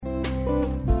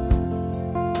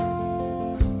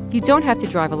You don't have to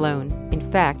drive alone. In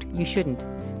fact, you shouldn't.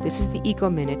 This is the Eco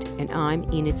Minute, and I'm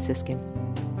Enid Siskin.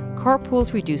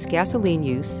 Carpools reduce gasoline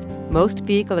use, most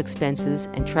vehicle expenses,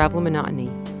 and travel monotony.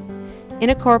 In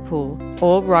a carpool,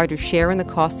 all riders share in the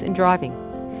costs in driving.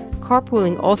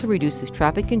 Carpooling also reduces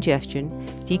traffic congestion,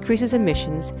 decreases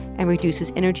emissions, and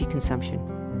reduces energy consumption.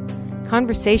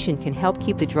 Conversation can help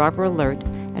keep the driver alert,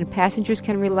 and passengers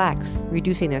can relax,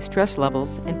 reducing their stress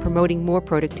levels and promoting more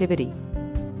productivity.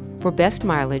 For best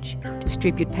mileage,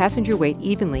 distribute passenger weight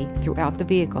evenly throughout the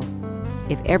vehicle.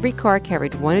 If every car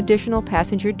carried one additional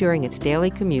passenger during its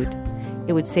daily commute,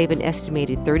 it would save an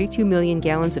estimated 32 million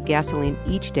gallons of gasoline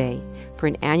each day, for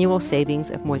an annual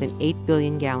savings of more than 8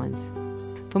 billion gallons.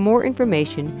 For more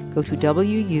information, go to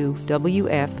wuwf.org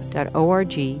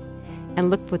and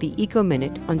look for the Eco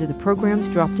Minute under the program's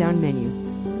drop-down menu.